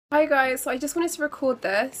Hi guys, so I just wanted to record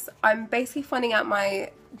this. I'm basically finding out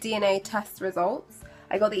my DNA test results.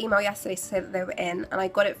 I got the email yesterday to say that they were in, and I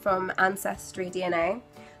got it from AncestryDNA.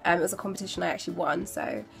 It was a competition I actually won,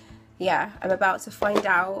 so yeah, I'm about to find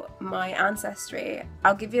out my ancestry.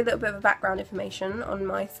 I'll give you a little bit of background information on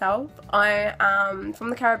myself. I am from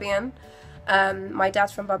the Caribbean. My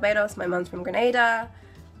dad's from Barbados, my mum's from Grenada.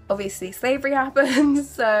 Obviously slavery happened,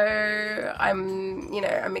 so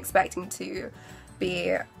I'm expecting to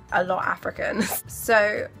be a lot African.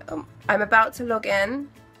 So I'm about to log in.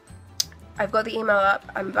 I've got the email up.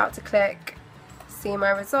 I'm about to click see my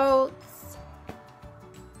results.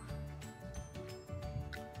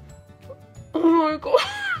 Oh my god.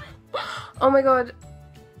 Oh my god.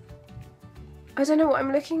 I don't know what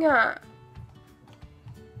I'm looking at.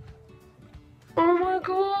 Oh my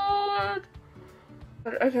god.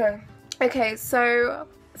 Okay, so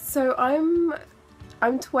I'm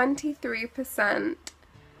 23%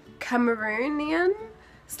 Cameroonian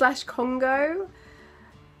 / Congo,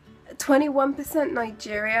 21%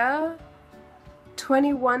 Nigeria,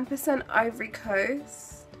 21% Ivory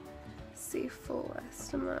Coast. See full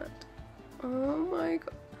estimate. Oh my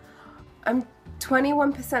god. I'm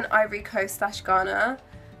 21% Ivory Coast / Ghana,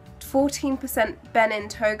 14% Benin,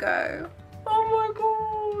 Togo. Oh my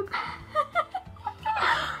god.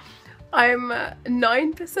 I'm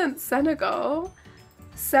 9% Senegal,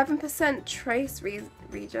 7% trace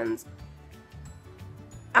regions,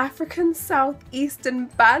 African Southeastern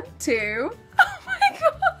Bantu, oh my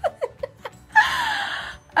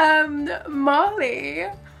god, Mali,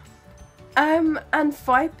 and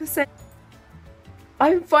 5%,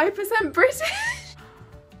 I'm 5% British.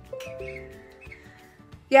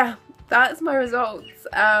 Yeah, that's my results.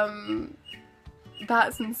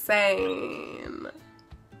 That's insane.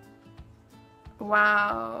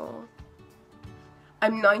 Wow.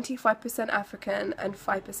 I'm 95% African and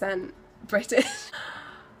 5% British.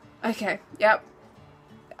 Okay, yep.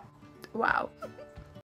 Wow.